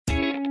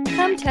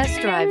Come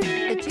test drive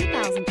the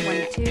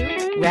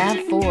 2022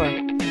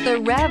 RAV4. The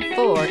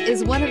RAV4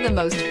 is one of the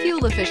most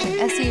fuel-efficient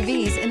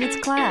SUVs in its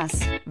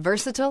class.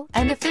 Versatile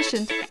and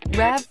efficient,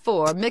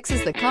 RAV4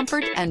 mixes the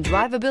comfort and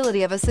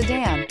drivability of a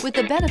sedan with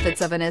the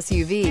benefits of an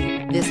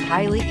SUV. This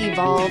highly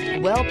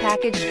evolved,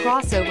 well-packaged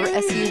crossover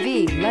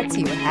SUV lets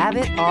you have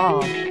it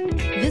all.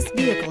 This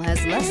vehicle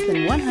has less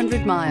than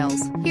 100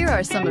 miles. Here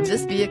are some of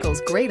this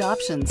vehicle's great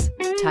options: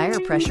 tire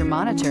pressure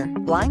monitor,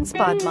 blind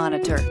spot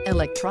monitor,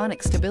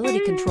 electronic stability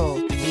control,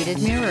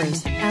 heated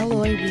mirrors,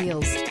 alloy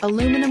wheels,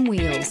 aluminum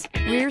wheels,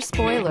 rear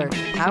spoiler,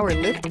 power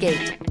lift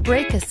gate,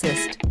 brake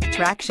assist,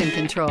 traction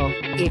control.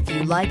 If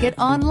you like it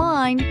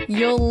online,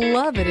 you'll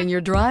love it in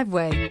your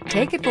driveway.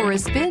 Take it for a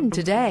spin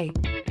today.